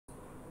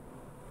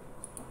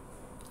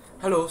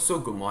Hello, so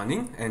good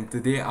morning, and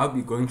today I'll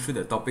be going through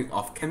the topic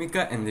of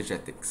chemical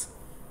energetics.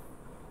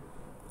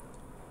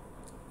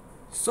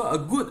 So a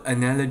good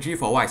analogy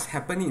for what is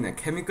happening in a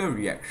chemical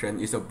reaction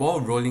is a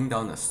ball rolling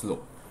down a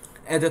slope.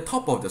 At the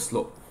top of the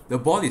slope, the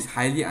ball is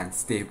highly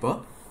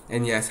unstable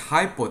and it has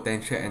high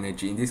potential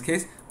energy, in this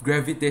case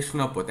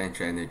gravitational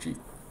potential energy.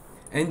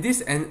 And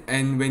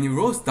when it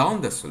rolls down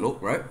the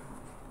slope, right,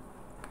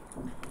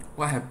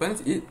 what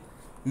happens? It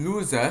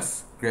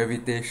loses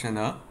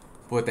gravitational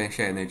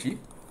potential energy,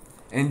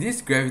 and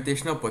this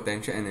gravitational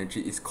potential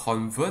energy is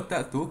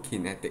converted to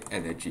kinetic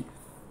energy.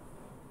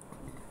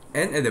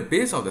 And at the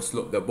base of the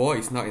slope, the ball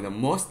is now in a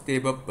more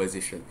stable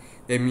position.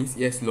 That means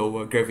it has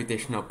lower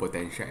gravitational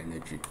potential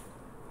energy.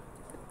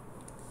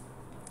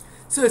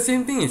 So the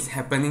same thing is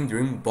happening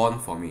during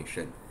bond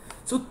formation.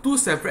 So two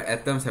separate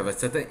atoms have a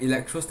certain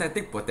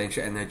electrostatic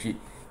potential energy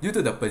due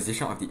to the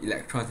position of the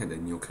electrons and the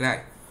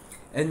nuclei.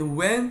 And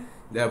when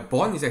the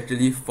bond is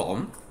actually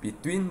formed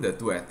between the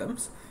two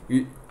atoms,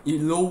 it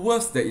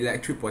lowers the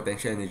electric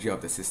potential energy of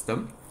the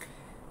system,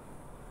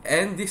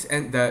 and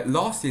the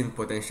loss in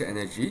potential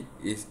energy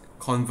is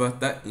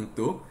converted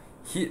into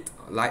heat,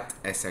 light,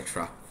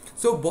 etc.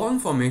 So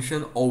bond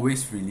formation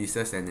always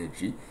releases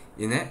energy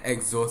in an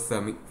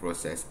exothermic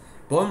process.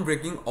 Bond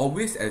breaking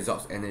always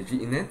absorbs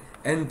energy in an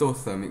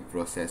endothermic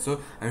process. So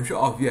I'm sure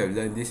all of you have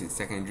learned this in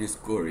secondary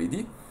school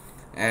already.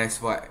 As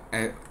for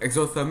an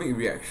exothermic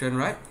reaction,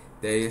 right,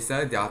 there is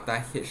a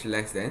delta H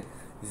less than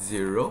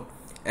 0,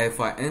 and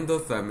for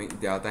endothermic,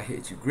 delta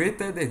H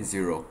greater than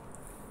 0.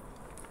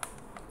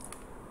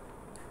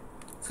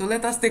 So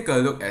let us take a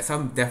look at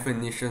some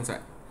definitions of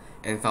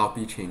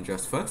enthalpy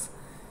changes first.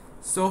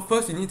 So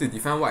first you need to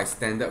define what is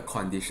standard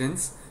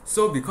conditions.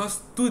 So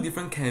because two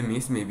different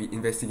chemists may be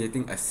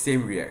investigating a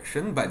same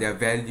reaction, but their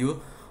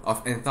value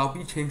of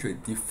enthalpy change will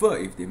differ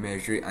if they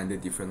measure it under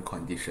different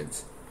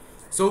conditions.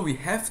 So we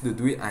have to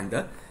do it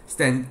under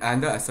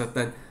a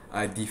certain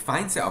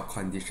defined set of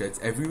conditions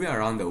everywhere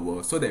around the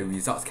world, so that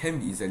results can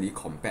be easily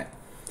compared.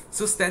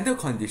 So standard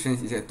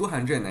conditions is at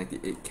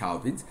 298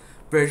 kelvins.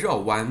 Pressure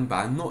of 1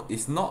 bar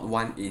is not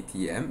 1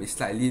 atm, it's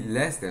slightly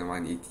less than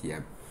 1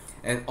 atm.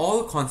 And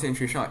all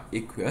concentration of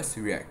aqueous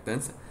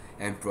reactants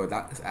and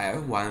products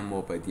are 1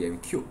 mole per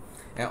dm cube.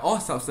 And all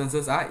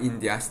substances are in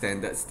their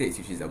standard states,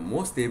 which is the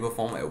most stable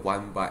form at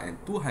 1 bar and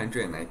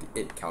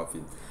 298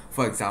 Kelvin.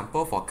 For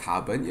example, for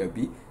carbon, it will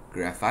be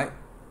graphite.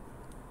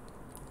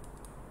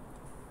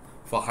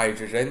 For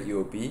hydrogen, it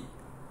will be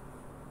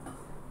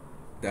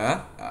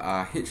the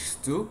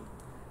H2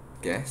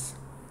 gas.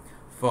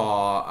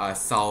 For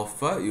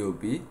sulfur, it will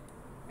be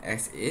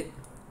S8,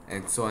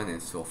 and so on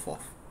and so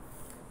forth.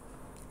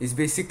 It's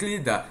basically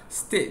the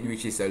state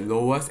which is the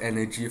lowest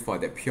energy for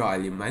the pure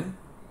element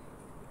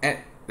at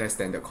the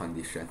standard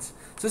conditions.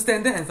 So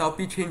standard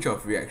enthalpy change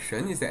of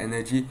reaction is the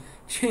energy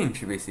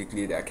change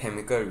basically that a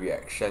chemical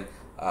reaction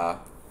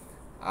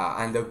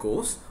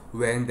undergoes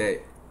when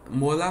the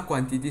molar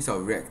quantities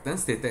of reactants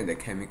stated in the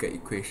chemical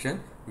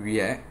equation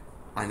react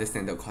under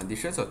standard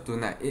conditions of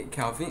 298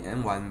 Kelvin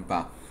and 1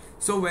 bar.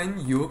 So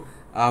when you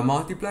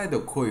multiply the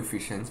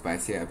coefficients by,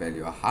 say, a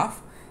value of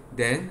half,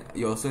 then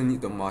you also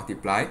need to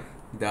multiply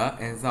the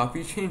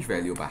enthalpy change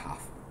value by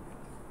half.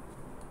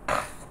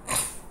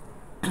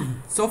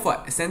 So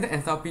for standard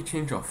enthalpy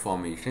change of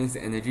formation, is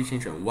the energy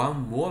change from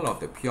 1 mole of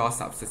the pure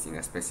substance in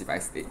a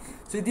specified state.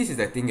 So this is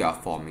the thing you are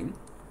forming.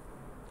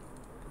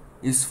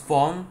 It's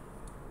formed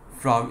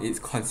from its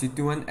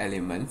constituent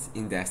elements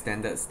in their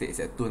standard states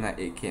at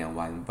 298 K and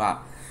 1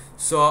 bar.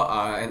 So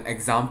an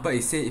example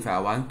is, say, if I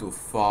want to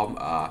form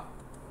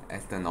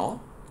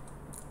ethanol,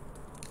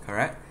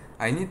 correct?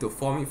 I need to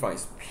form it from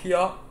its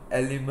pure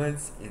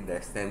elements in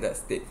their standard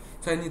state.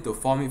 So I need to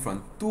form it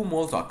from 2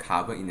 moles of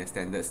carbon in the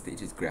standard state,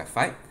 which is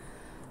graphite,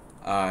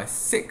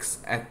 6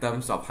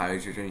 atoms of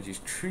hydrogen, which is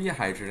 3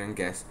 hydrogen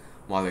gas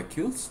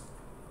molecules,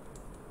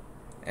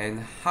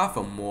 and half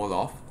a mole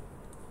of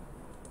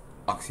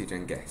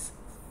oxygen gas.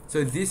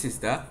 So this is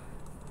the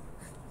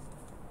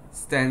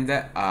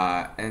standard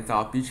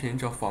enthalpy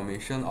change of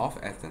formation of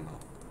ethanol.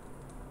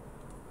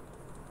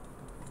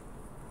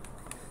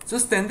 So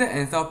standard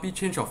enthalpy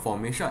change of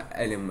formation of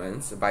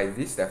elements by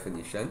this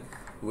definition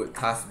would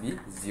thus be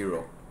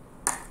 0.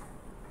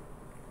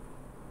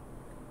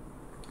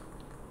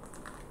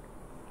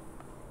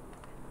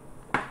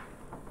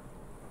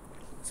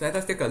 So let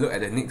us take a look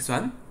at the next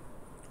one,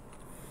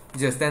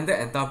 which is standard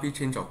enthalpy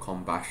change of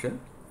combustion,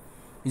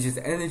 which is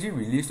the energy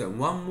released when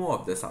 1 mole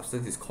of the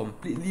substance is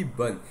completely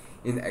burned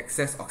in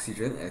excess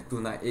oxygen at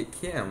 298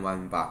 K and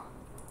 1 bar.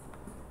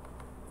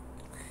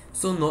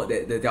 So note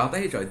that the delta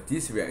H of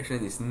this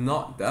reaction is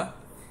not the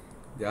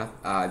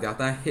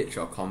delta H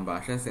of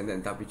combustion,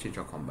 standard enthalpy change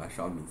of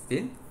combustion of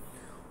methane.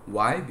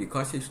 Why?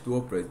 Because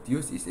H2O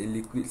produced is in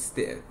liquid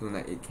state at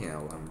 298 K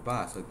and 1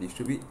 bar, so this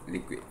should be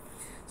liquid.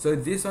 So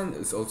this one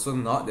is also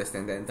not the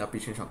standard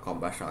enthalpy change of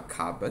combustion of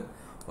carbon.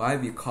 Why?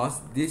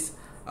 Because this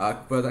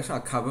production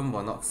of carbon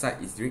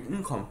monoxide is during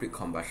incomplete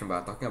combustion, but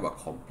I'm talking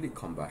about complete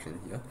combustion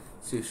here,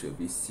 so it should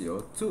be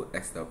CO2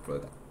 as the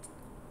product.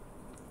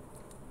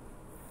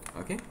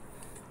 Okay,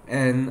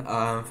 And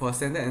for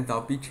standard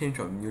enthalpy change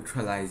of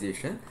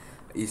neutralization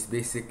is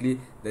basically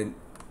the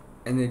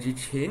energy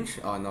change,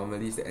 or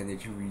normally is the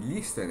energy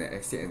released when the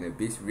acid and the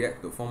base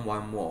react to form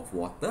 1 mole of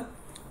water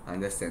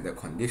under standard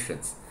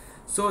conditions.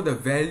 So the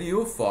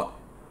value for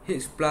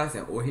H plus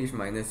and OH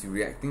minus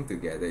reacting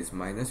together is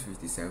minus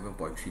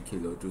 57.3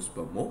 kilojoules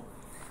per mole.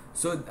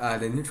 So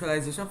the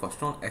neutralization for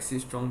strong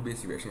acid strong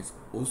base reaction is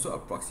also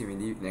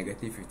approximately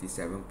negative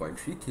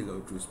 57.3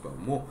 kilojoules per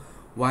mole.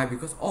 Why?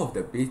 Because all of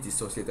the base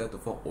dissociated to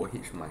form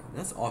OH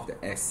minus, all of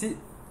the acid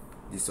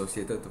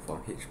dissociated to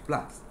form H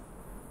plus.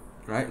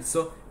 Right?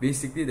 So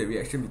basically the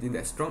reaction between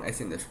the strong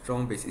acid and the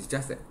strong base is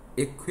just the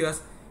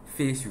aqueous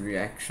phase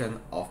reaction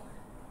of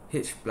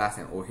H plus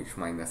and OH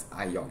minus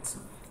ions.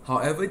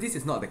 However, this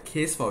is not the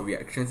case for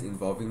reactions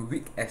involving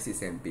weak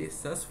acids and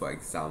bases, for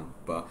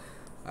example,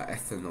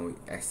 ethanoic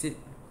acid.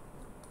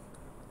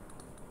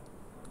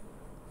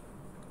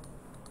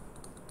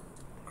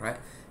 Right?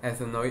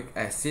 Ethanoic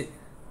acid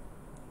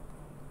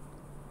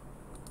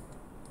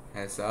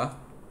has a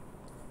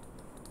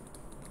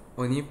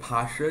only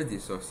partial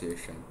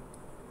dissociation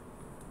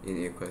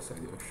in aqueous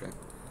solution.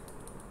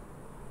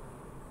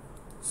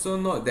 So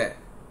note that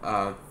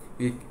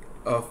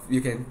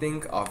you can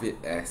think of it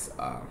as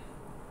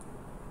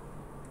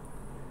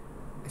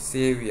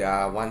say we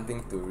are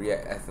wanting to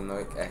react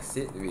ethanoic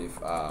acid with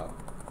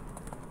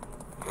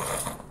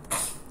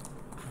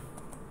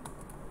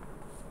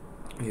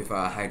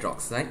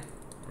hydroxide,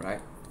 right?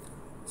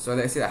 So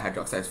let's say the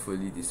hydroxide is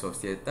fully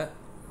dissociated.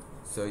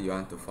 So you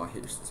want to form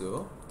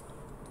H2O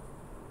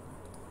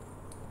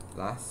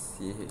plus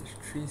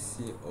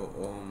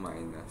CH3COO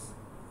minus.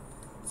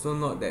 So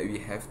note that we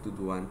have to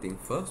do one thing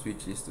first,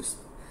 which is to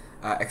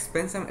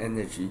expend some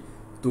energy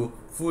to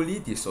fully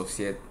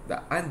dissociate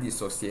the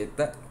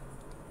undissociated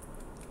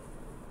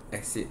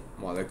acid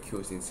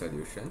molecules in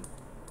solution,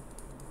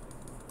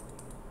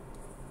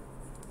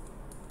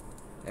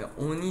 and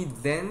only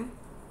then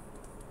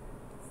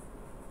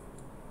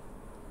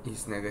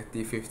is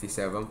negative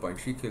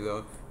 57.3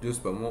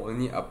 kilojoules per mole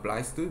only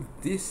applies to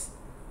this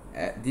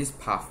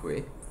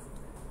pathway.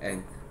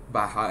 And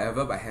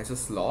however, by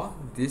Hess's law,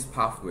 this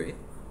pathway,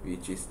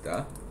 which is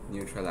the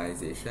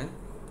neutralization,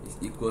 is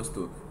equals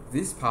to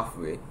this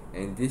pathway,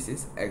 and this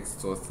is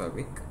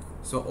exothermic.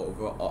 So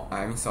overall,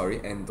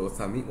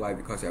 endothermic. Why?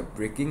 Because you're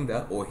breaking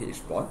the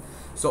OH bond.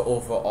 So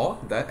overall,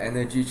 the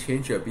energy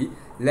change will be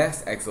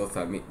less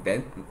exothermic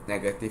than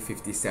negative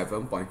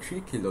 57.3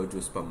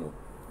 kilojoules per mole.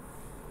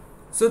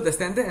 So the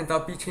standard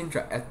enthalpy change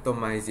of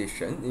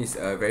atomization is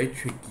a very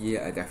tricky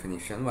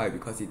definition. Why?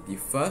 Because it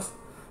differs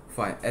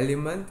for an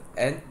element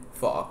and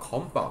for a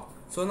compound.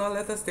 So now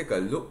let us take a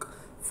look.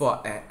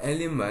 For an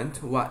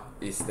element, what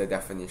is the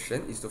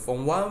definition? Is to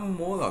form 1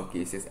 mole of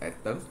gaseous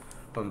atoms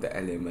from the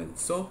element.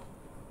 So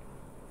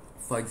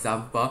for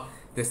example,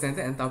 the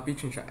standard enthalpy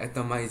change of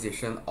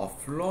atomization of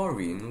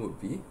fluorine would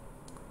be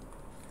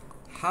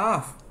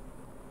half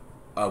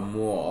a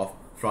mole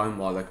of fluorine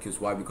molecules.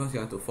 Why? Because you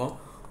want to form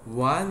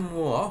 1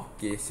 mole of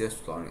gaseous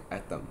fluorine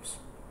atoms,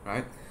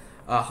 right?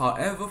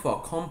 However, for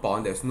a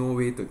compound, there's no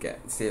way to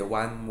get, say,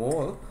 1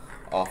 mole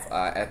of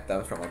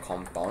atoms from a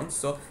compound.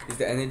 So it's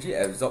the energy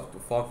absorbed to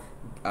form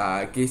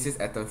gaseous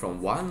atoms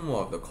from 1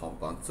 mole of the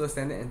compound. So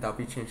standard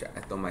enthalpy change of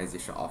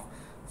atomization of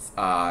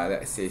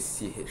let's say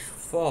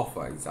CH4,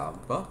 for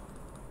example,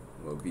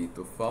 will be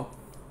to form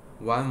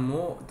 1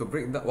 mole, to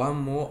break the 1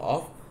 mole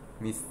of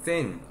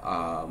methane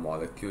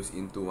molecules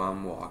into 1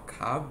 mole of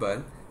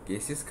carbon,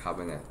 gaseous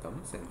carbon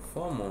atoms, and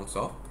 4 moles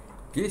of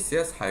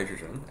gaseous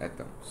hydrogen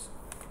atoms.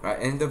 Right?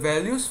 And the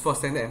values for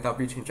standard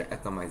enthalpy change of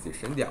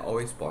atomization, they are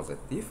always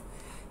positive,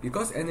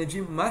 because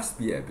energy must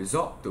be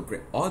absorbed to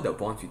break all the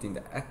bonds between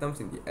the atoms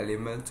in the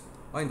element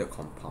or in the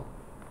compound.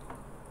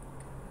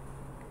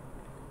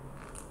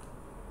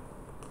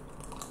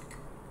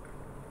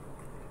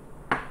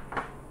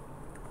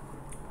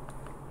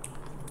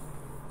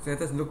 So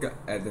let us look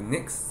at the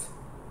next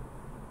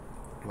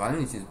one,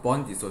 which is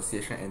bond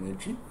dissociation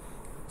energy.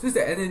 So it's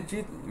the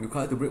energy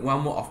required to break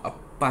 1 mole of a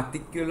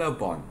particular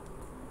bond.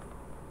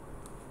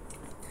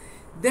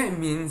 That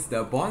means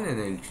the bond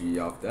energy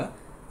of the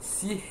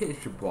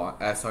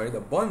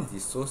the bond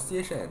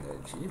dissociation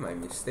energy, my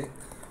mistake,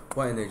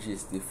 one energy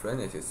is different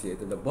as you see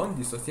it. The bond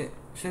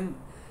dissociation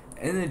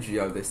energy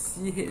of the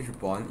CH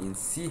bond in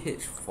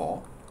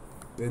CH4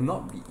 will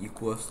not be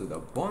equals to the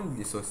bond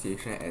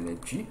dissociation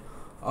energy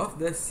of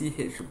the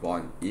CH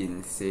bond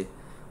in, say,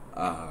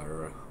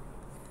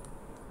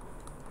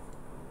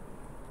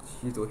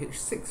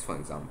 C2H6, for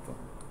example,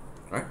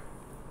 right?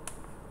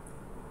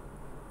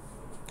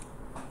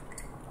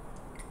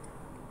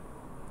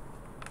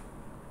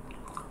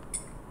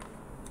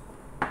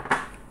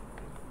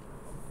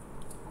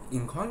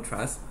 In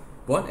contrast,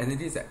 bond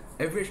energy is the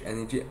average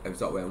energy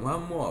absorbed when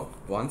 1 mole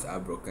of bonds are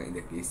broken in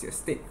the gaseous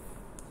state.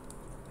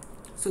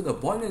 So the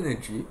bond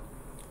energy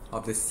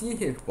of the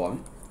CH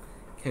bond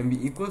can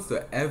be equal to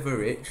the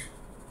average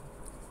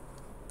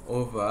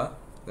over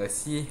the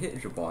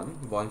CH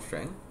bond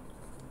strength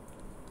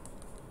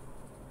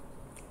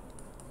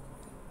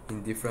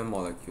in different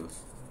molecules.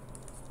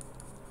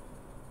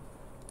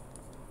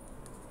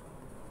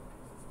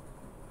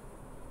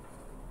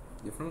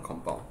 different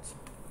compounds.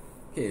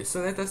 Okay,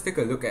 so let us take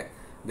a look at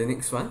the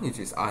next one, which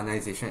is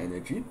ionization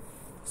energy.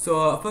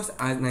 So first,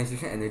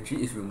 ionization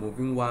energy is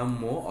removing one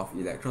mole of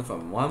electrons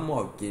from one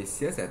mole of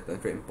gaseous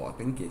atoms, very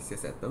important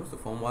gaseous atoms, to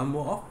form one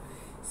mole of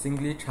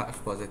singly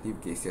charged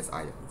positive gaseous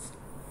ions.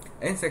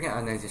 And second,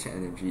 ionization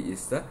energy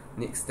is the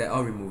next step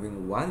of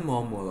removing one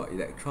more mole of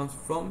electrons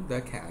from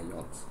the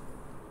cations.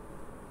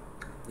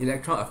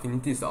 Electron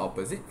affinity is the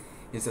opposite.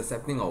 It's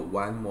accepting of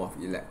one mole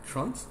of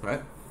electrons,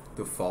 right,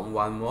 to form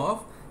one mole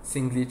of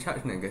singly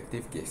charged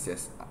negative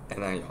gaseous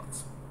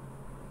anions.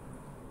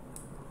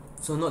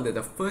 So note that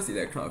the first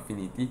electron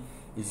affinity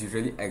is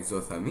usually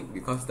exothermic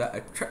because the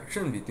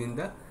attraction between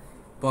the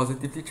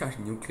positively charged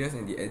nucleus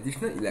and the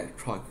additional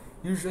electron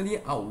usually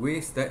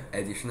outweighs the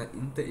additional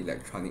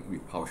inter-electronic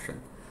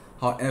repulsion.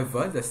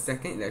 However, the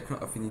second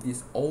electron affinity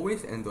is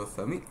always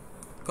endothermic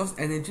because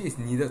energy is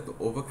needed to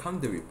overcome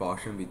the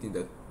repulsion between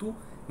the two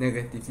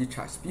negatively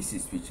charged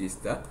species, which is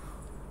the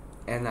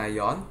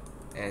anion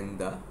and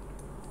the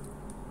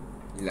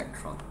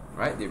electron,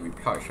 right? They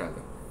repel each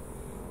other.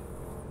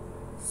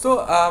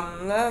 So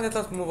now let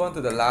us move on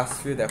to the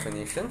last few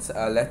definitions.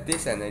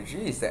 Lattice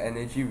energy is the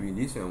energy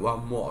released when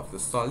one mole of the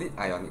solid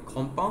ionic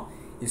compound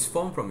is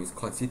formed from its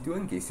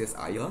constituent gaseous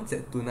ions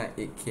at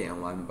 298 K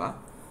and 1 bar.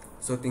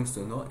 So things to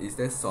note is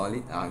that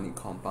solid ionic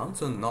compound,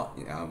 so not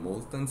in a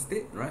molten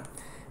state, right?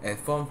 And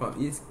formed from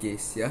its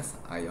gaseous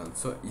ions,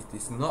 so it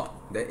is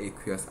not the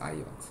aqueous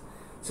ions.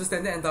 So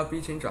standard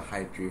enthalpy change of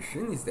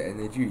hydration is the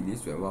energy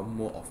released when one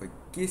mole of a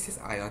gaseous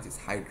ion is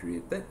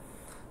hydrated.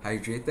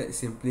 Hydrated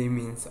simply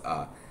means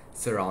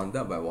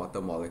surrounded by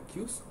water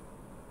molecules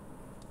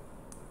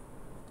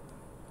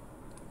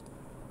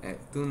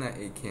at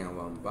 298 K and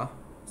 1 bar,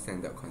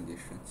 standard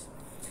conditions.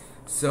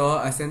 So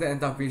a standard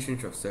enthalpy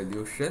change of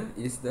solution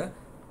is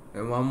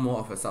when one mole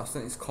of a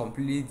substance is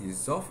completely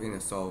dissolved in a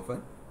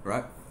solvent,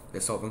 right?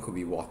 The solvent could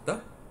be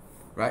water,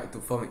 right, to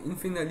form an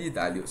infinitely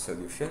dilute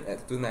solution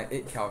at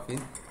 298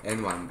 Kelvin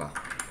and 1 bar.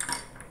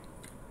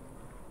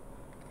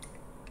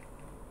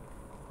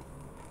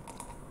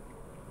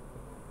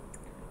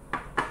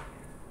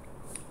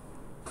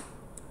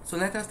 So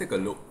let us take a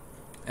look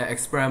at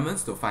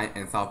experiments to find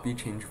enthalpy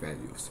change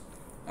values.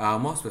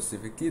 More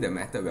specifically, the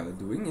method we are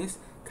doing is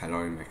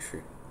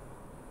calorimetry.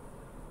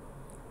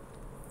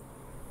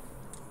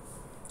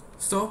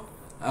 So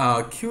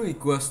Q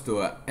equals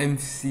to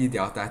mc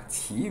delta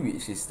T,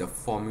 which is the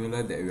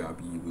formula that we will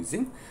be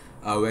using,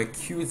 where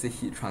Q is the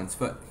heat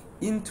transferred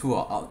into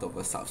or out of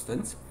a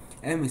substance,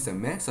 M is the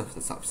mass of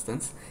the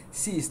substance,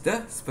 C is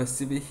the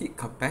specific heat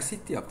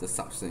capacity of the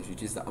substance,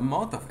 which is the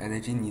amount of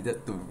energy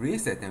needed to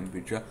raise the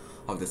temperature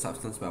of the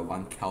substance by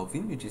 1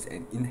 Kelvin, which is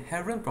an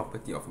inherent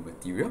property of a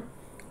material.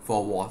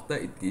 For water,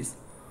 it is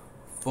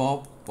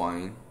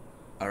 4.2,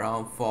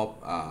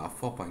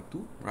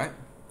 right?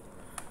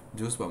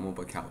 Joules per mole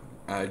per Kelvin.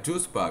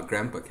 Joules per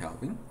gram per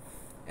Kelvin,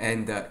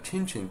 and the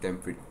change in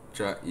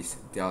temperature is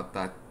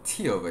delta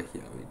T over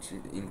here, which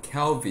in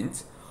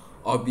kelvins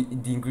or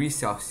degrees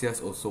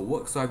Celsius also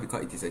works, right?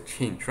 Because it is a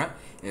change, right?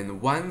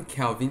 And 1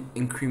 Kelvin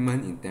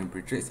increment in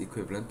temperature is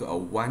equivalent to a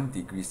 1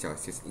 degree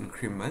Celsius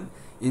increment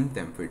in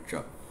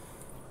temperature.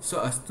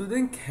 So a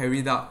student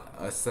carried out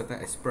a certain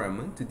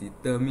experiment to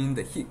determine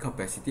the heat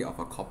capacity of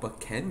a copper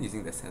can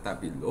using the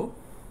setup below.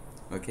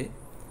 Okay,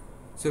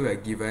 so we are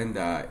given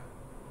the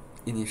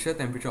initial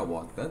temperature of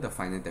water, the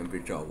final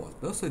temperature of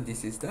water. So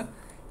this is the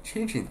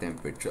change in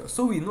temperature.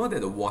 So we know that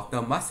the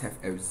water must have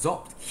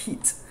absorbed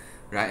heat,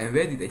 right? And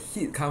where did the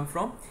heat come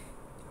from?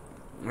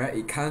 Right,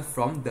 it comes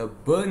from the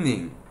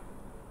burning,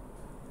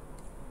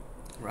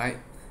 right?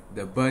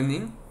 The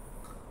burning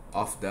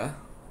of the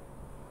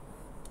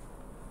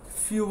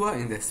fuel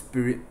in the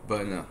spirit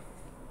burner.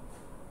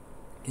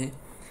 Okay,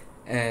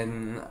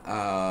 and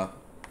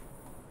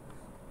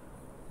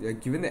we are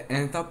given the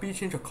enthalpy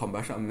change of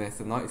combustion of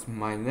methanol is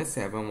minus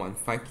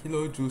 715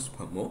 kilojoules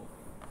per mole.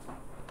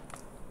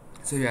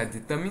 So we are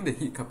determining the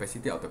heat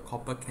capacity of the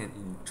copper can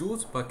in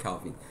joules per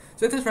Kelvin.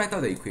 So let's write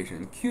out the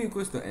equation. Q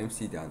equals to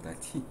mc delta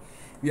T.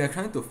 We are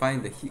trying to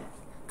find the heat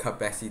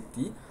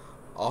capacity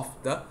of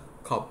the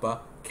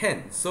copper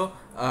can. So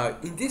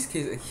in this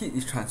case, the heat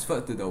is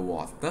transferred to the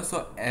water.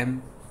 So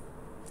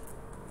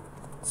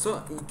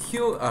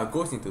Q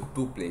goes into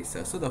two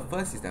places. So the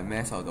first is the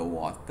mass of the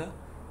water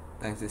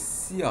times the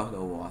C of the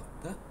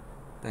water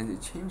times the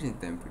change in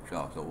temperature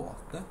of the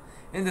water.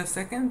 And the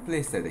second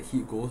place that the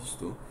heat goes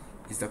to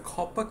is the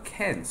copper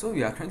can. So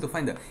we are trying to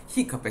find the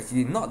heat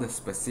capacity, not the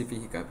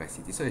specific heat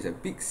capacity. So it's a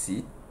big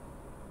C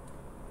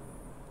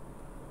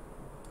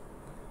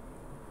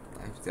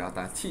times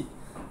delta T.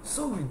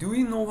 So do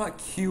we know what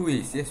Q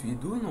is? Yes, we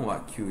do know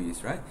what Q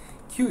is, right?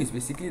 Q is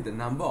basically the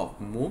number of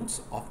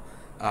moles of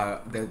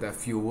the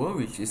fuel,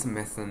 which is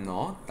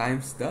methanol,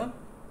 times the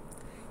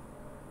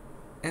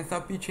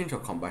enthalpy change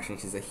of combustion,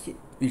 which is the heat,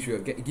 which will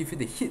give you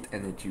the heat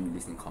energy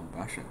released in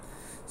combustion.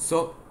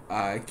 So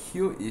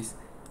Q is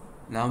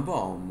number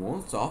of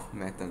moles of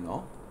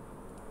methanol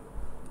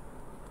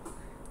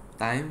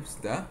times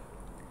the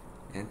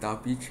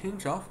enthalpy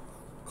change of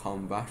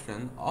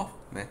combustion of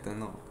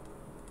methanol.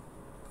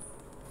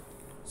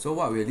 So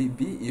what will it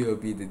be? It will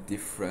be the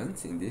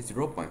difference in this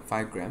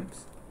 0.5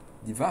 grams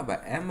divided by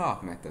m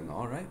of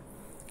methanol, right?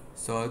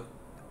 So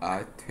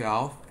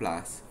 12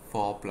 plus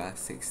 4 plus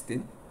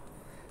 16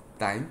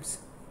 times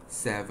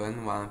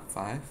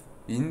 715.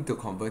 We need to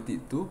convert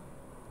it to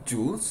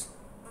joules,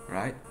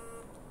 right?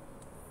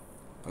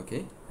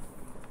 Okay,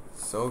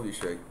 so we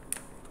should,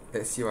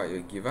 let's see what it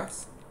will give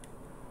us.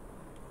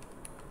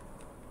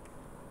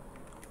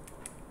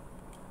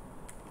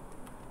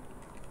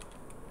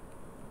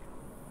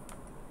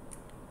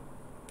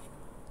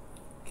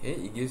 Okay,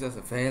 it gives us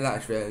a very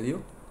large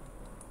value,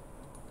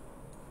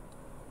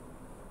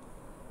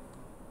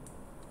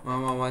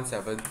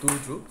 11172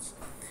 joules.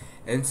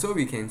 And so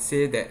we can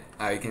say that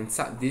you can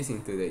sub this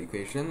into the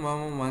equation.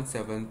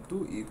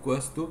 11172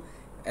 equals to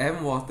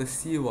m water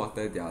C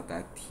water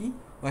delta T.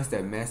 What's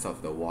the mass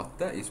of the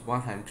water? Is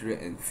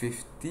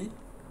 150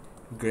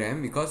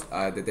 gram, because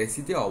the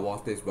density of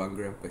water is 1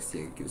 gram per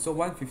cm cube. So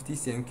 150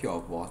 cm cube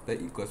of water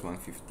equals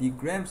 150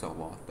 grams of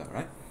water,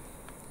 right?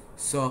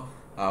 So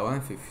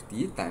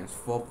 150 times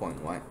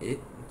 4.18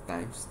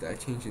 times the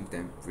change in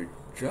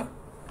temperature,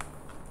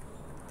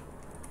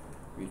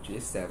 which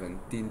is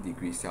 17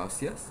 degrees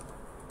Celsius,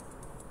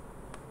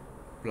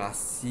 plus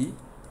C,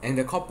 and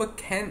the copper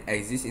can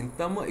exist in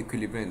thermal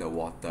equilibrium in the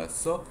water.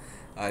 So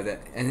the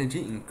energy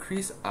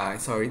increase,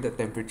 the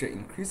temperature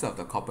increase of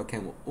the copper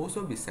can will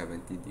also be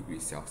 70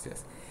 degrees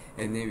Celsius,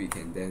 and then we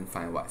can then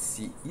find what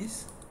C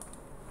is.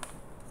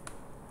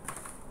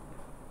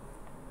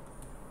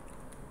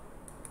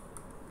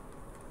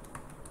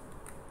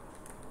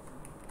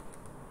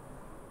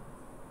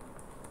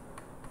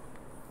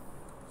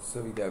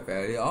 So we get a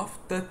value of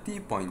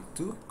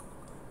 30.2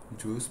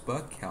 joules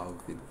per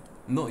Kelvin.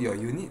 Note your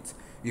units.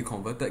 We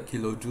converted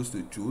kilojoules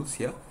to joules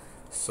here.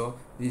 So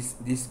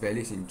this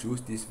value is in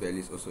joules, this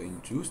value is also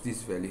in joules,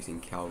 this value is in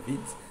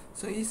kelvins.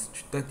 So it's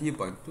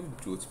 30.2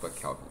 joules per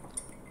Kelvin.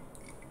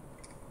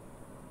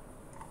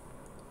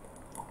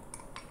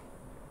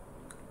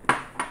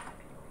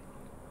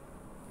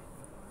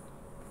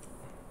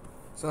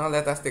 So now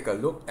let us take a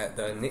look at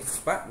the next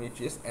part, which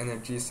is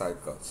energy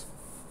cycles.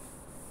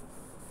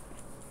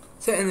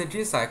 So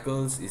energy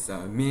cycles is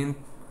a main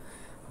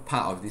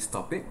part of this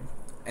topic,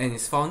 and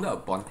is founded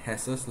upon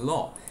Hess's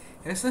law.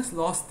 Hess's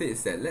law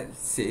states that, let's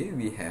say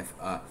we have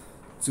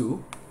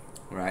two,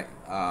 right,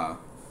 a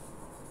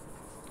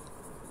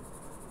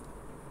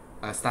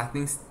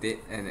starting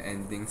state and an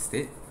ending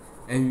state,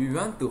 and we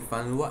want to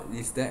find what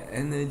is the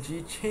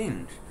energy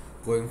change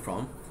going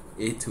from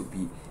A to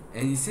B.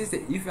 And it says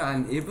that if you are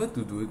unable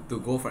to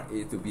go from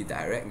A to B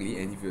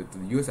directly, and if you have to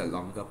use a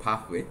longer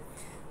pathway,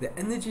 the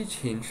energy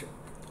change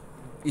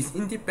is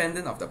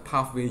independent of the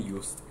pathway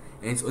used,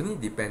 and it's only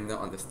dependent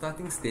on the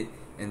starting state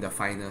and the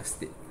final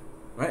state,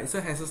 right?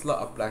 So Hess's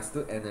law applies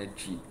to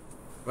energy,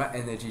 right?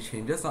 Energy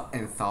changes or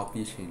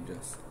enthalpy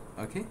changes,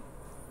 okay?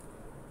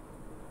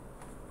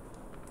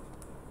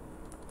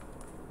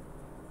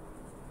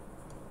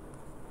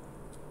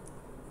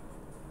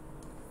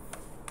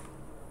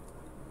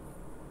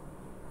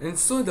 And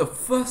so the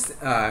first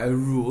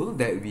rule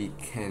that we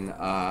can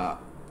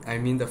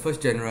the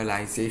first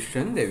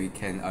generalization that we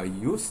can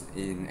use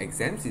in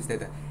exams is that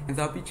the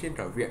enthalpy change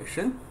of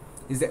reaction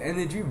is the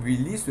energy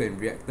released when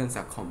reactants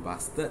are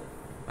combusted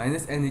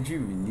minus energy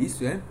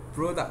released when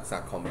products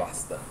are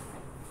combusted,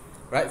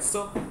 right?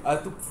 So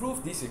to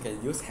prove this, you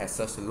can use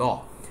Hess's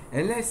law.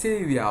 And let's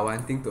say we are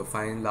wanting to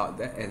find out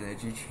the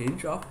energy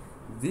change of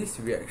this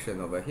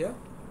reaction over here.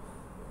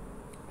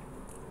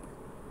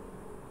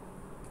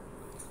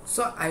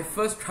 So I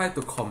first try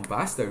to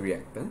combust the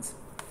reactants,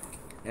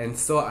 and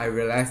so I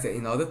realized that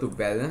in order to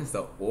balance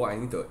the O, I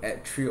need to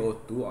add 3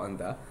 O2 on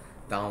the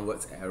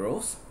downwards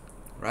arrows,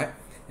 right?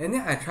 And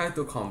then I try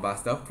to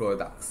combust the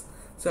products.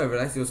 So I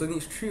realized you also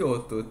need 3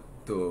 O2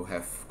 to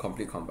have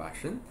complete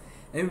combustion,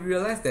 and we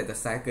realized that the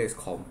cycle is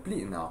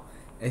complete now,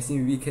 as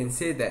in we can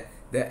say that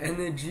the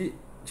energy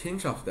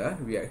change of the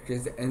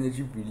reactions, the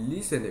energy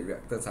released when the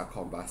reactants are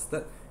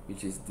combusted,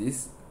 which is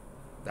this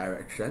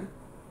direction,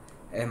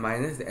 and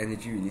minus the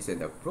energy released when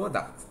the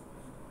products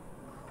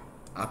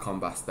are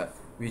combusted,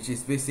 which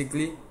is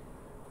basically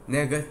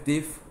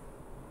negative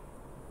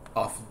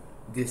of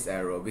this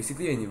arrow.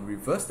 Basically, when you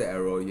reverse the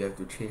arrow, you have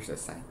to change the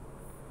sign,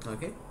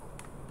 okay?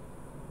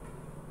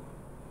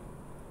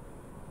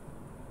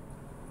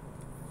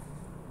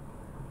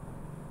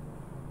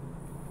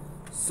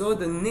 So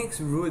the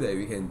next rule that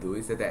we can do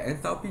is that the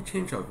enthalpy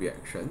change of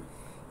reaction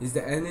is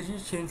the energy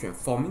change when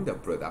forming the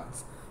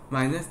products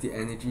minus the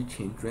energy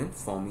change when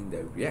forming the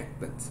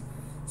reactants.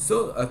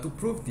 So to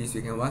prove this,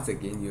 we can once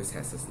again use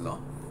Hess's law.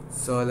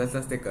 So let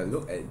us take a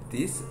look at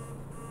this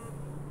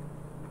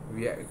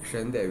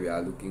reaction that we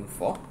are looking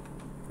for,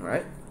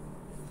 right?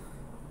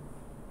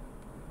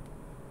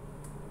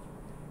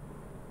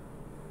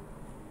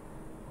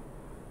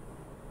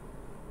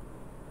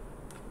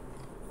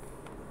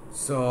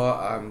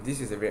 So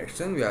this is the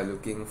reaction we are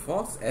looking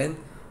for, and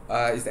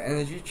is the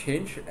energy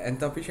change,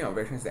 enthalpy change of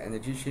reaction is the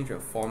energy change when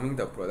forming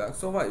the product.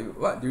 So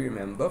what do you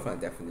remember from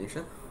the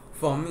definition?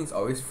 Forming is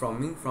always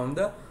forming from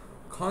the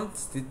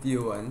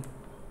constituent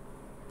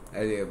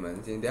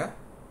elements in their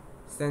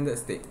standard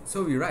state.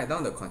 So we write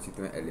down the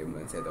constituent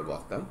elements at the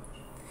bottom,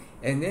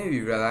 and then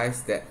we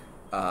realize that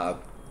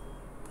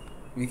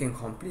we can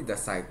complete the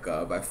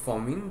cycle by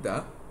forming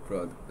the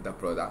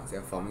products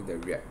and forming the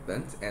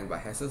reactants, and by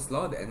Hess's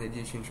law, the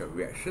energy change of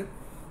reaction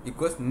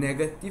equals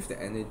negative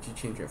the energy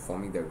change of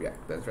forming the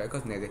reactants, right?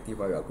 Because negative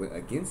while we are going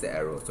against the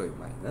arrow, so it's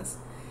minus,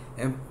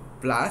 and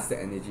plus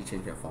the energy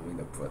change of forming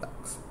the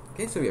products.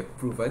 Okay, so we have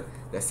proven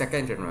the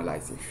second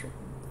generalization.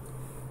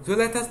 So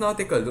let us now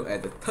take a look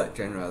at the third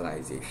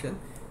generalization,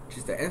 which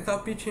is the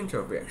enthalpy change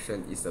of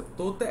reaction is the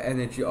total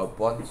energy of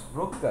bonds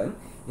broken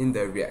in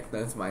the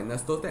reactants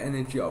minus total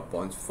energy of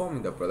bonds formed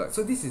in the product.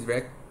 So this is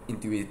very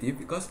intuitive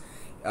because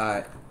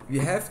we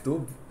have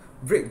to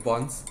break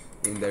bonds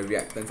in the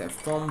reactants and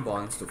form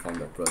bonds to form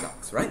the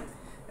products, right?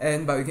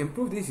 But we can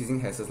prove this using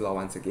Hess's law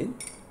once again.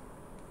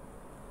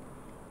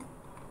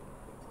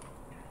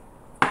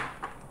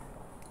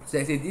 So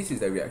let's say this is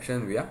the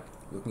reaction we are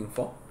looking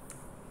for.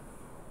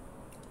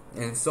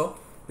 And so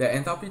the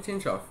enthalpy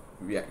change of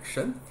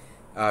reaction,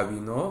 we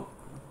know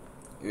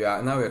we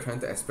are trying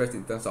to express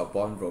in terms of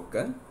bond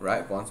broken,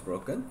 right? Bonds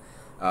broken,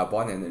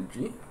 bond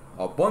energy,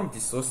 or bond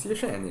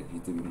dissociation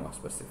energy to be more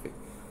specific.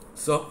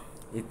 So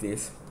it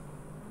is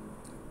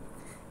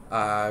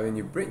when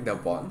you break the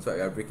bonds, right?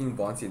 We are breaking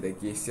bonds in the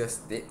gaseous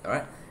state,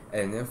 right?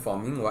 And then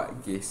forming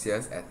what?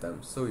 Gaseous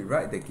atoms. So we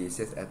write the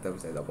gaseous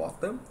atoms at the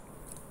bottom,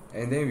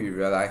 and then we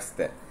realize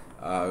that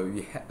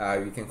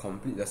we can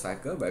complete the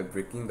cycle by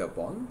breaking the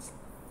bonds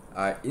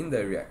in the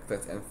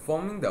reactants and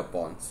forming the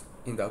bonds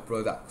in the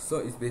product. So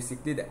it's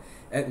basically that,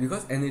 and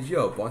because energy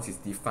of bonds is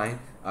defined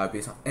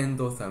based on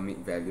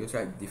endothermic values,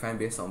 right? Defined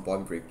based on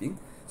bond breaking.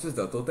 So it's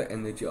the total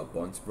energy of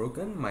bonds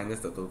broken minus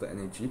the total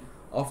energy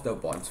of the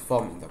bonds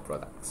formed in the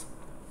products.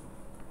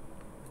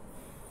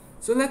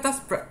 So let us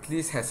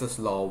practice Hess's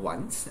law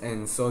once.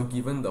 And so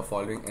given the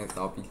following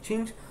enthalpy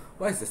change,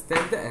 what is the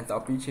standard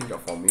enthalpy change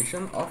of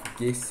formation of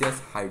gaseous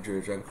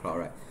hydrogen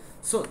chloride?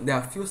 So there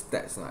are a few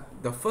steps.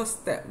 The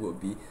first step would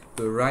be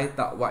to write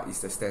out what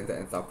is the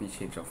standard enthalpy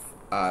change of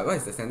what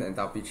is the standard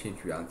enthalpy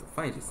change we want to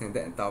find. The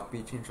standard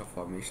enthalpy change of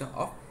formation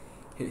of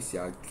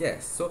HCl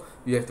gas. So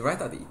we have to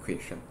write out the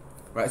equation,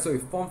 right? So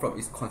it formed from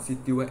its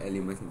constituent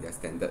elements in their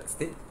standard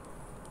state.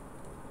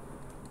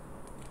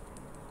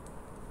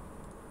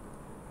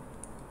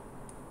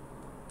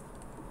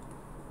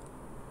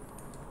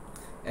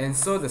 And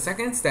so the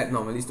second step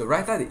normally is to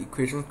write out the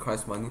equations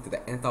corresponding to the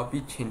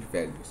enthalpy change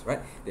values, right,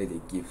 that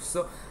they give.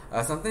 So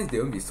sometimes they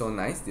won't be so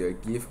nice. They will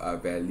give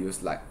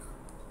values like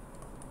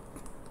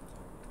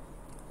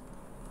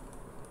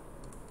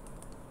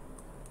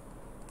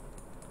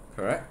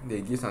correct.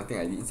 They give something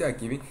like this. Instead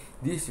of giving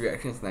this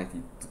reaction is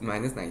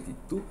minus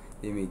 92,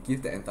 they may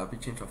give the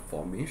enthalpy change of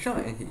formation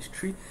of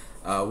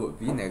NH3 would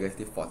be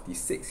negative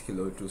 46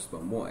 kilojoules per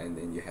mole, and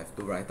then you have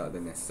to write out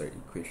the necessary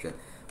equation.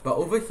 But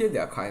over here they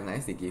are quite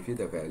nice. They gave you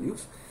the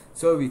values,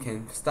 so we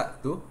can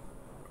start to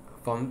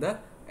form the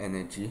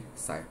energy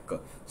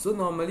cycle. So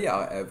normally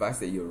I'll advise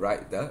that you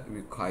write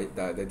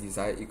the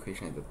desired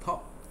equation at the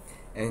top,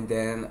 and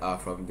then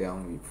from there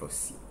on we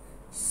proceed.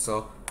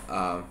 So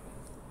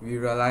we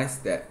realize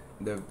that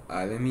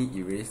let me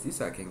erase this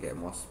so I can get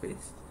more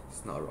space.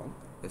 It's not wrong,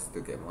 just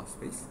to get more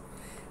space.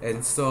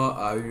 And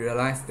so we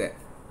realize that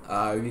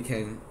we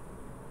can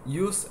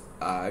use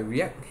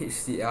react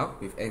HCl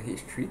with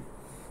NH3.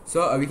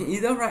 So we can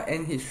either write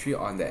NH3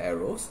 on the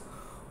arrows,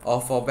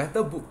 or for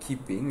better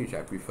bookkeeping, which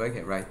I prefer, you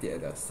can write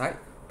it at the side.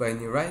 But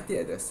when you write it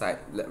at the side,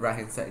 right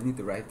hand side, you need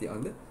to write it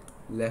on the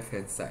left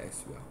hand side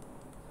as well.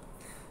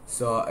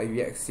 So I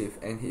react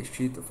with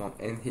NH3 to form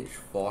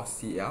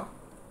NH4Cl,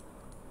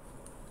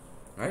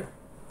 right?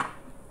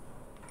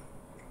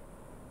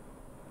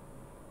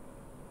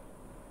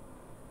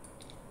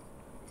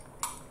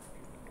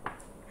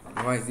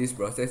 Why is this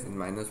process in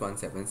minus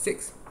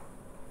 176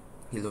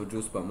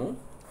 kilojoules per mole?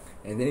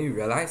 And then we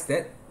realize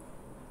that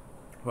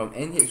from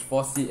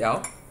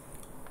NH4Cl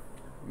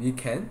we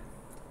can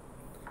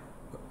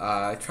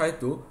try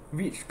to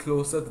reach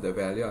closer to the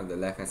value on the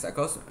left hand side.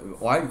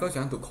 Why? Because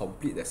you want to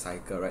complete the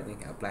cycle, right? Then you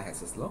can apply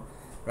Hess's law,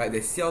 right?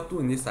 There's Cl2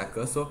 in this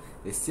cycle, so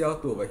there's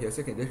Cl2 over here, so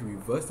you can just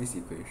reverse this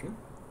equation.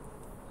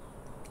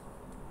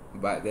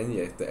 But then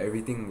you have to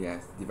everything you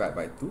have to divide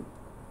by 2,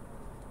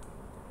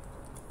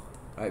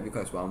 right?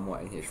 Because one more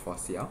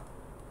NH4Cl.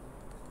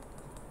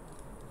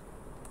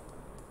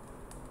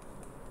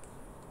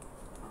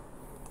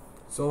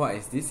 So what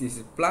is this? This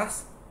is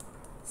plus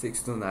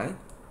 629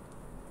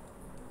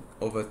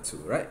 over 2,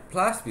 right?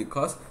 Plus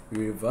because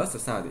we reverse the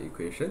sign of the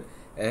equation,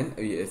 and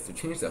we have to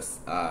change the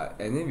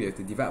and then we have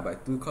to divide by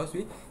 2 because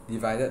we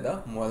divided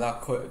the molar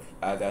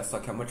the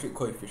stoichiometric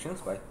coefficients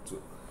by 2.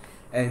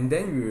 And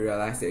then we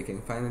realize that you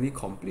can finally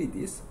complete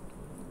this,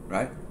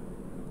 right,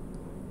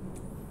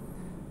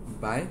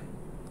 by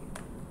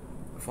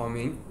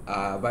forming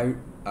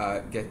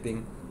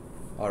getting,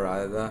 or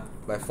rather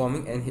by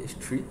forming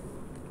NH3,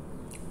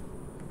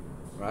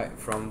 right,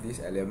 from these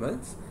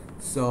elements.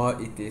 So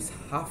it is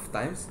half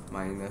times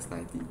minus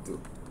 92.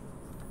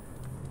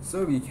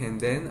 So we can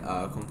then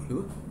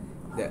conclude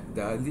that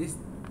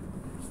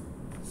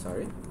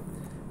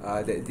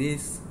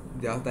this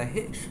delta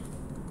H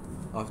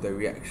of the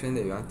reaction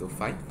that we want to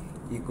find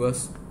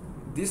equals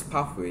this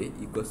pathway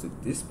equals to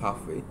this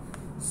pathway.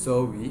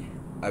 So we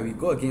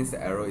go against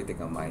the arrow, we take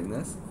a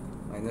minus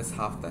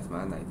half times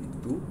minus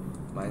 92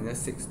 minus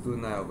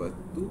 629 over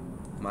 2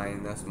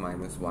 minus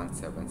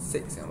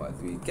 176, and what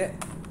do we get?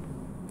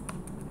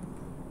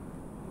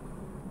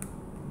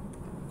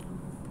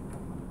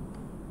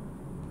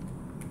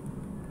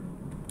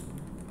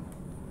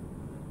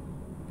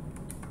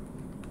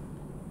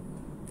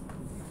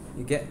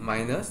 You get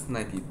minus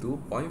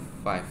 92.5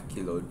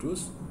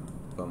 kilojoules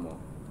per mole.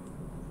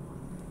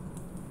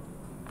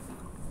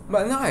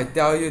 But now I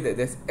tell you that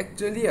there's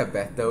actually a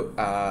better,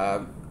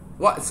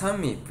 what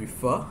some may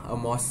prefer, a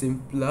more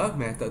simpler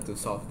method to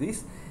solve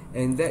this,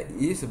 and that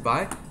is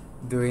by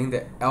doing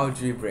the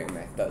algebraic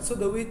method. So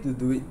the way to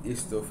do it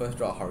is to first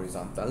draw a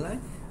horizontal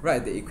line,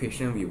 write the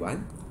equation we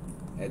want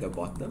at the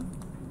bottom,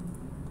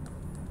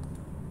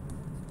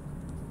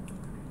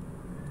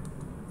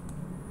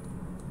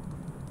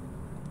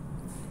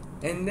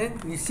 and then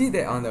we see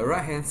that on the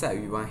right hand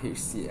side we want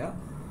HCl,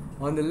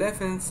 on the left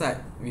hand side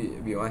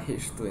we want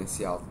H2 and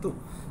Cl2.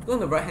 So on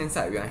the right hand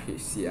side we want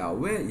HCl.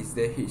 Where is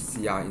the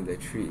HCl in the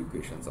three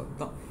equations on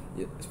top?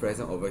 It's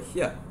present over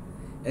here.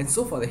 And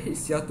so for the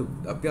HCl to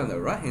appear on the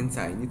right hand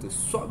side, I need to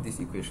swap this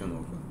equation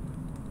over.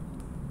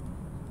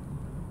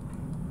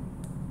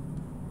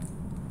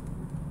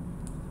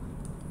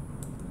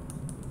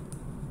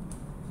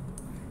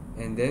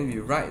 And then we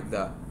write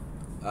the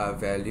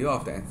value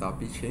of the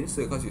enthalpy change.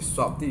 So because you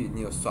swapped it, you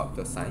need to swap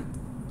the sign.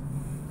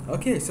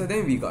 Okay, so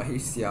then we got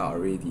HCl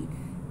already.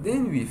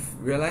 Then we've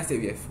realized that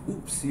we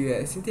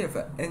simply have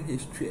an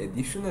NH3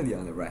 additionally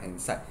on the right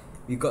hand side.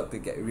 We got to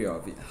get rid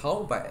of it.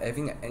 How? By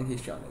having an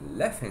NH3 on the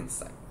left hand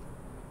side.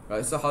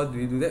 Right, so how do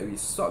we do that? We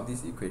swap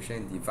this equation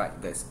and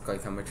divide the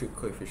stoichiometric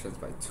coefficients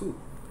by 2.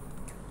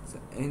 So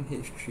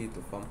NH3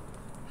 to form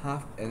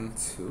half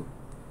N2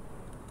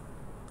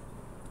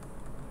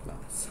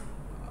 plus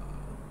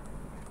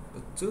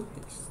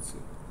 2H2.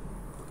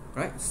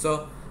 Right,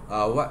 so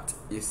what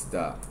is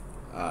the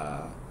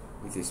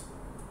it is,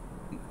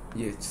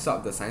 you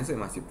swap the sign, so it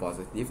must be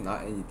positive now,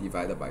 and you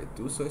divide it by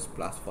 2, so it's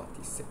plus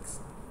 46.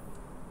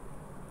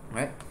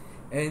 Right,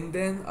 and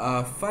then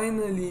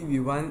finally we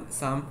want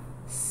some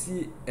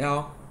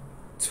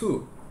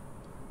Cl2,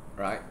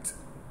 right,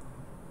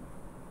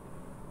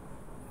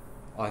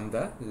 on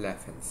the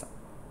left hand side.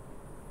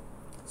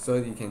 So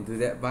you can do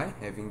that by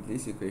having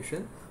this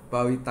equation,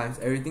 but we times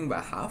everything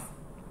by half.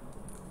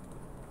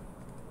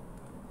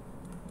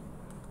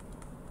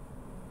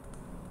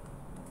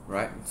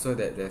 Right, so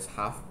that there's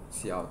half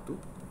Cl2.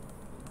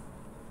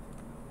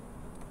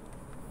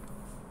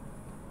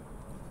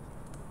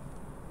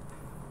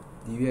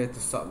 We had to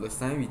swap the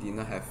sign, we did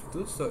not have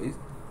to,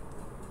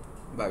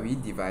 but we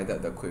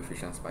divided the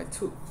coefficients by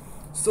 2.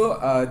 So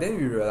then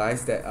we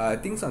realized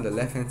that things on the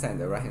left hand side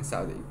and the right hand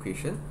side of the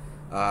equation,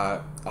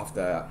 of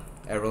the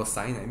arrow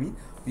sign,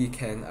 we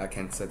can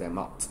cancel them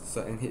out.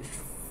 So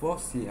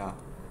NH4Cl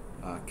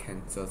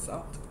cancels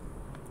out.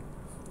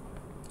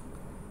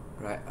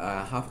 Right,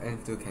 half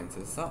N2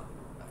 cancels out,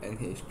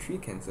 NH3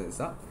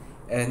 cancels out,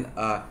 and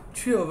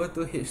 3 over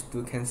 2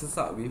 H2 cancels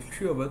out with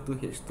 3 over 2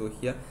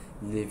 H2 here,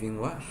 leaving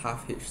what?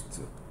 Half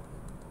H2.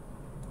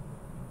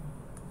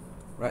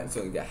 Right,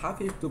 so you get half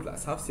H2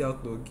 plus half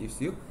Cl2 gives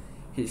you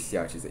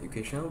HCl, which is the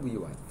equation we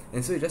want.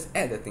 And so you just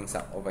add the things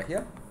up over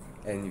here,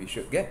 and we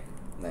should get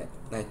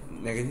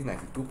negative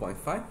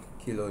 92.5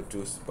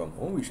 kilojoules per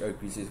mole, which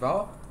agrees with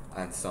our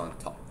answer on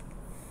top.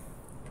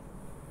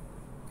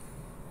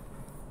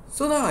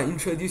 So now I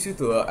introduce you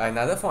to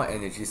another form of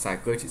energy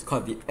cycle, which is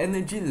called the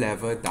energy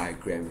level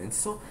diagram. And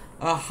so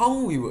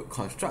how we would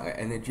construct an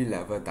energy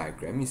level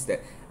diagram is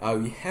that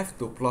we have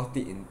to plot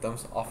it in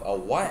terms of a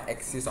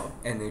y-axis of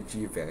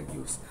energy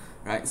values,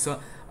 right? So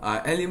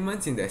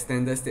elements in the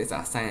standard states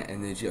are assigned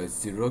an energy of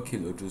 0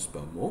 kilojoules per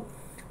mole,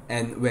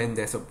 and when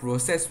there's a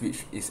process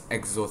which is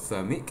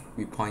exothermic,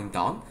 we point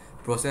down.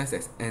 Process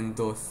that's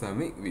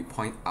endothermic, we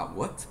point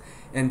upwards,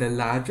 and the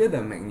larger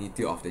the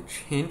magnitude of the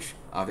change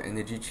of the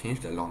energy change,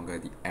 the longer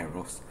the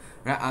arrows.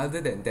 Right? Other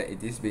than that,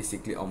 it is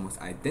basically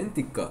almost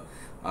identical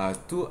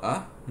to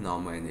a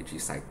normal energy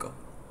cycle.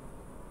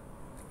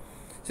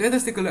 So let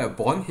us take a look at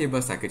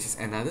Born-Haber cycle, which is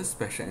another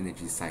special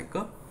energy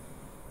cycle.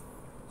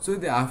 So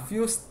there are a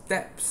few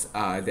steps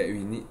that we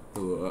need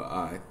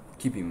to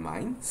keep in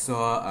mind.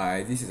 So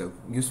this is a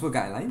useful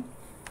guideline,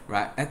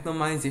 right?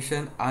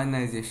 Atomization,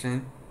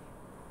 ionization,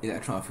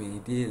 electron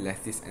affinity,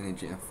 lattice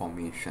energy, and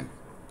formation,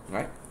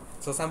 right?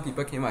 So some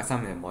people came up with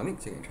some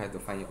mnemonics. You can try to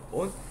find your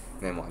own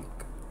mnemonic.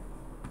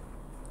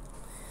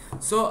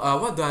 So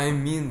what do I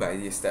mean by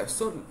these steps?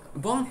 So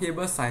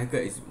Born-Haber cycle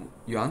is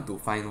you want to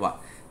find what?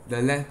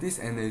 The lattice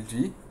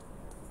energy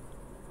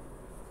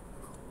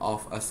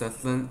of a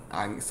certain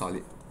ionic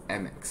solid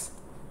Mx,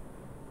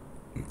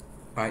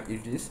 right?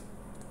 It is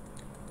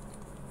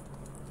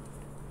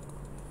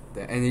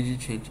the energy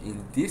change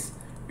in this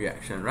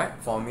reaction, right?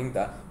 Forming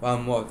the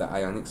 1 mole of the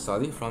ionic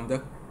solid from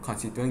the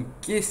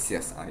constituent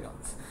gaseous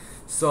ions.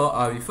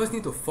 So we first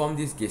need to form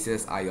these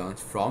gaseous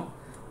ions from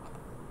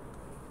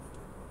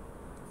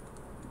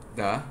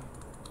the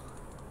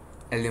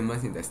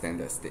elements in the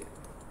standard state.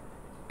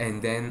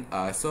 And then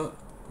so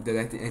the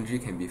latent energy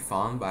can be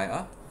found by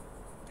a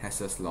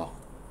Hess's law.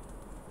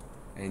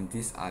 And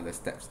these are the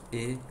steps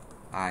A,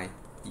 I,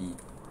 E,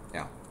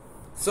 L.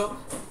 So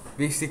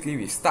basically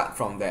we start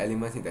from the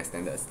elements in the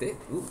standard state.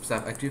 Oops,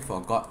 I've actually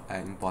forgot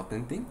an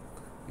important thing,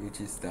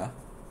 which is the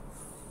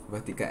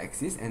vertical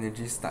axis.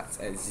 Energy starts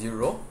at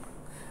 0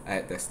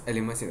 at the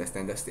elements in the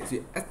standard state. So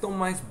we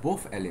atomize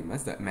both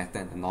elements, the matter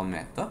and the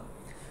non-matter.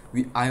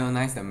 We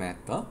ionize the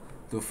matter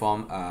to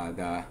form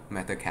the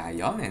metal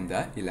cation and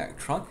the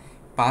electron.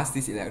 Pass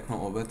this electron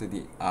over to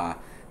the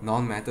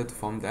non-matter to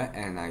form the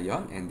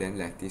anion, and then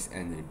lattice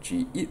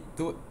energy it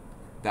to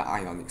the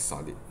ionic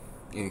solid.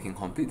 And you can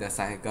complete the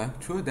cycle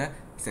through the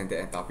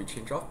standard enthalpy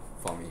change of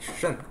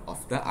formation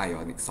of the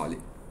ionic solid.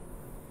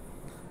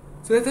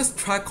 So let us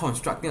try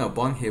constructing a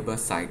Born-Haber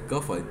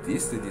cycle for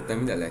this to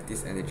determine the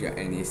lattice energy of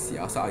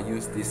NaCl. So I'll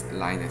use this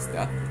line as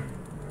the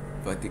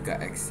vertical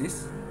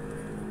axis.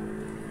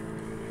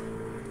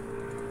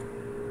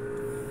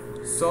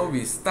 So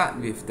we start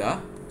with the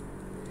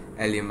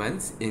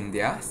elements in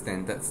their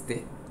standard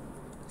state,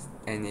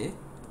 Na.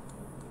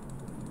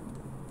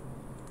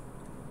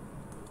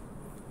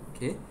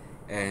 Okay,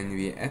 and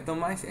we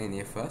atomize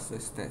Na first, so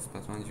that's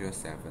plus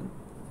 107.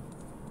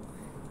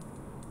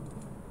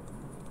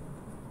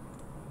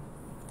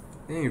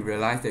 Then we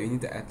realize that we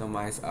need to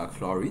atomize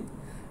chlorine.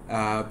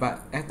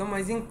 But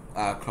atomizing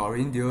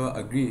chlorine, do you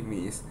agree with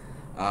me, is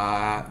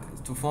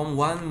to form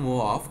 1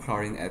 mole of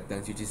chlorine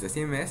atoms, which is the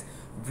same as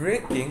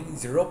breaking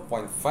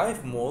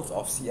 0.5 moles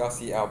of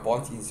ClCl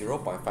bonds in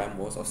 0.5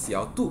 moles of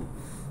Cl2.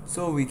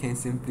 So we can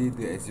simply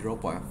do it as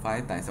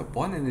 0.5 times the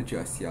bond energy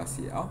of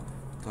ClCl,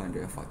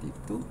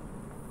 242.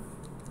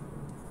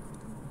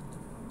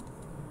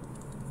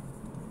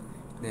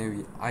 Then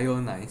we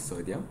ionize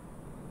sodium,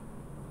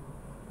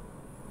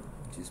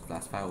 which is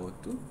plus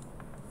 502.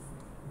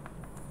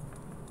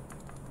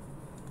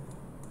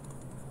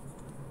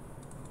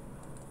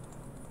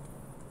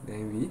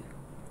 Then we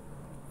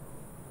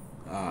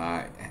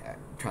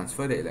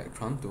transfer the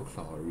electron to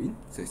chlorine,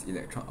 so it's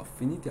electron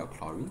affinity of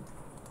chlorine.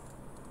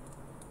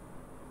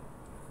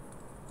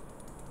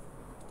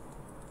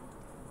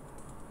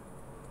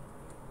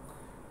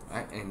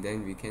 Right, and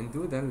then we can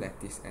do the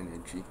lattice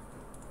energy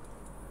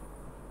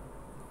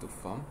to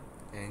form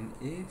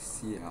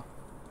NaCl.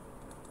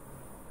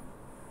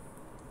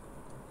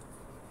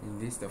 In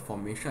this, the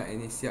formation of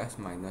NaCl is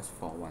minus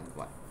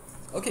 411.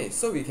 Okay,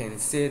 so we can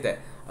say that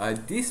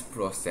this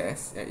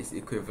process is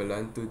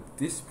equivalent to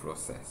this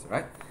process,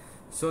 right?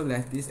 So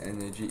lattice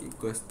energy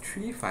equals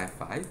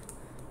 355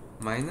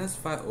 minus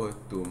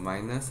 502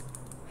 minus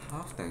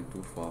half times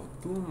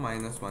 242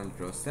 minus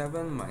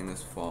 107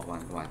 minus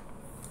 411.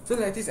 So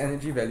lattice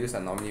energy values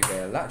are normally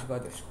very large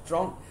because the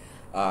strong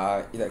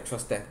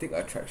electrostatic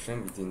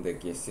attraction between the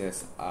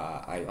gaseous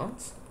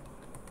ions.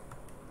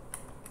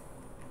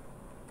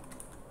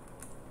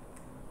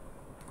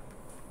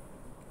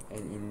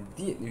 And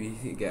indeed,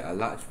 we get a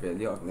large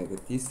value of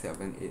negative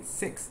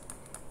 786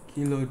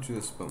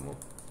 kilojoules per mole.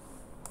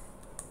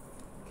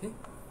 Okay.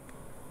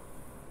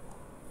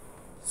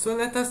 So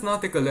let us now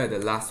take a look at the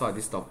last one of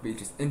this topic,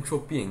 which is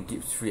entropy and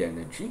Gibbs free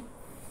energy.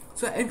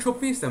 So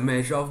entropy is the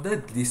measure of the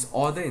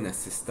disorder in a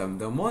system.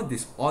 The more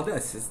disordered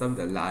a system,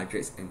 the larger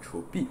its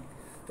entropy.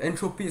 The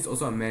entropy is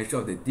also a measure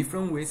of the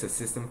different ways a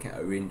system can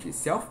arrange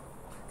itself.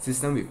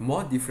 System with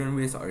more different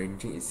ways of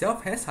arranging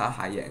itself has a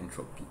higher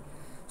entropy.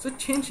 So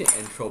change in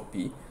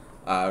entropy,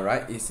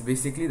 right, is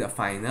basically the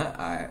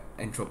final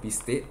entropy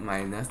state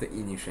minus the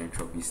initial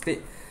entropy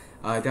state.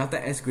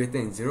 Delta S greater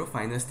than 0,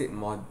 final state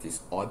more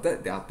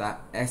disordered. Delta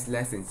S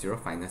less than 0,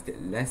 final state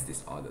less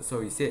disordered. So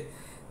we said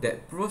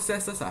that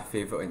processes are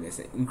favored when there's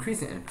an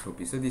increase in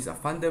entropy. So this is a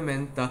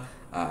fundamental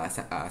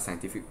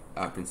scientific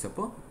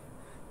principle.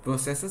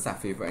 Processes are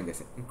favored when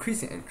there's an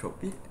increase in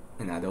entropy.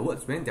 In other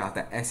words, when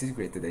delta S is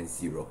greater than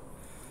 0.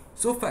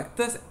 So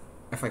factors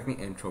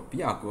affecting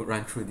entropy, I'll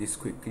run through this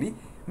quickly.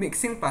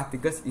 Mixing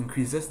particles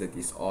increases the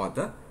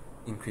disorder,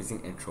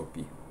 increasing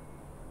entropy.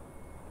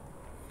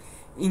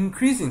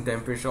 Increase in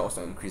temperature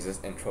also increases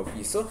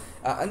entropy. So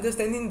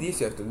understanding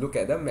this, you have to look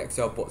at the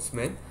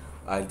Maxwell-Boltzmann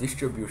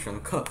distribution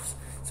curves.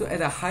 So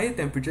at a higher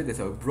temperature, there's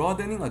a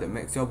broadening of the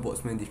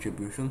Maxwell-Boltzmann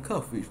distribution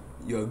curve, which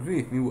you agree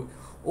with me would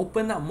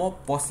open up more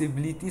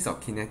possibilities of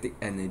kinetic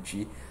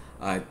energy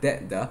that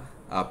the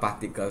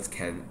particles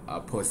can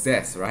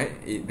possess, right?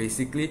 It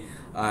basically,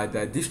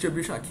 the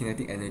distribution of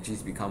kinetic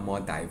energies become more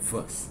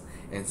diverse,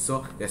 and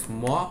so there's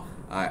more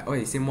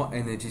more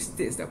energy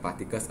states that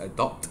particles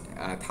adopt,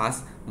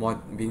 thus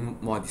being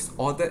more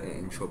disordered,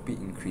 and entropy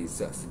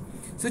increases.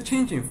 So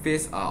change in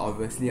phase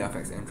obviously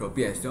affects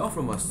entropy as well.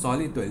 From a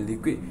solid to a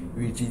liquid,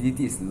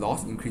 rigidity is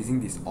lost, increasing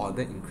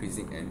disorder,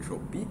 increasing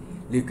entropy.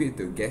 Liquid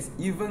to gas,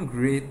 even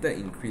greater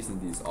increase in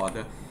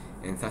disorder,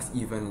 and thus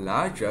even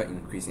larger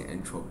increase in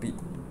entropy.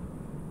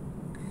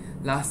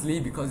 Lastly,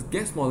 because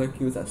gas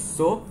molecules are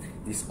so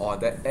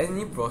disordered,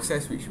 any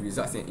process which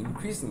results in an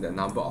increase in the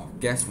number of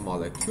gas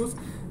molecules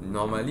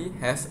normally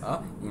has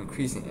an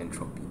increase in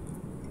entropy.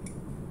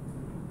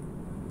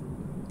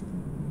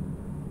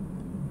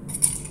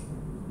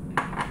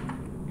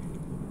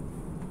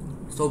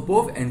 So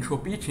both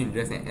entropy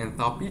changes and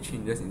enthalpy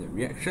changes in the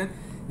reaction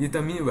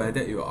determine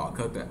whether it will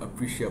occur to an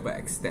appreciable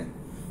extent.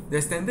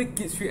 The standard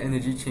Gibbs free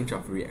energy change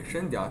of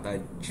reaction, delta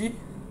G,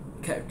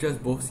 captures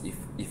both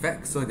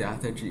effects, so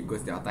delta G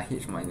equals delta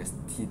H minus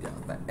T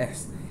delta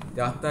S.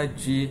 Delta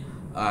G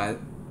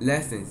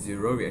less than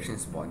 0, reaction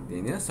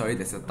spontaneous. Sorry,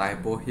 there's a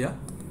typo here.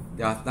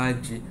 Delta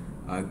G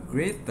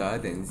greater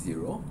than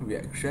 0,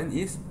 reaction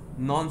is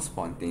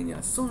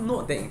non-spontaneous. So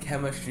note that in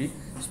chemistry,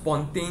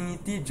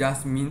 spontaneity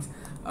just means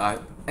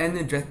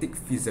energetic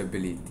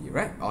feasibility,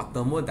 right? Or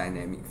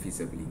thermodynamic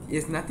feasibility.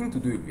 It's nothing to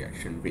do with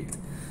reaction rate.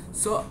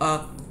 So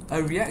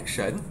a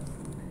reaction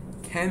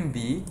can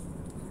be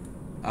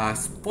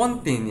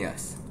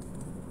spontaneous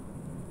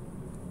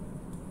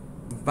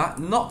but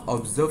not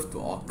observed to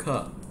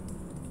occur.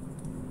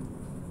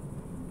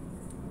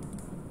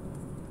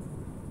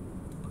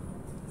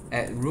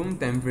 At room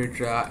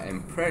temperature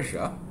and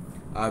pressure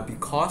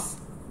because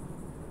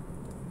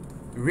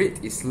rate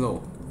is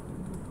low,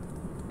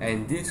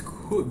 and this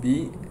could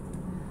be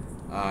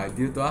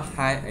due to a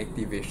high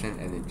activation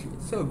energy.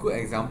 So a good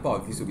example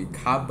of this would be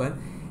carbon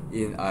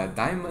in a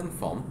diamond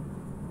form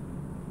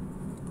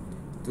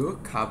to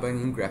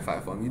carbon in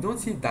graphite form. You don't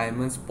see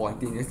diamonds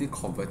spontaneously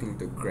converting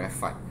to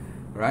graphite,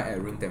 right,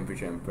 at room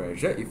temperature and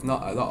pressure. If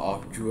not, a lot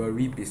of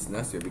jewelry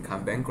business will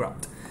become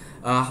bankrupt.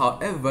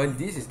 However,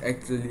 this is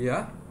actually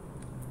a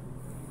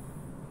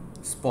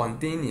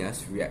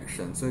spontaneous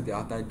reaction. So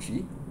delta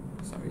G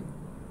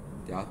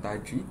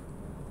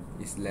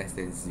is less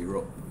than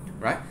 0,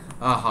 right?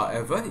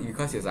 However,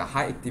 because it's a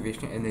high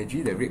activation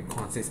energy, the rate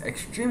constant is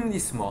extremely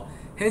small,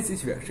 hence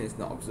this reaction is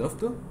not observed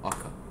to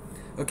occur.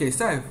 Okay,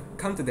 so I've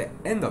come to the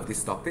end of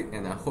this topic,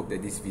 and I hope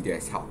that this video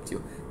has helped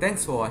you.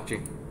 Thanks for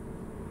watching.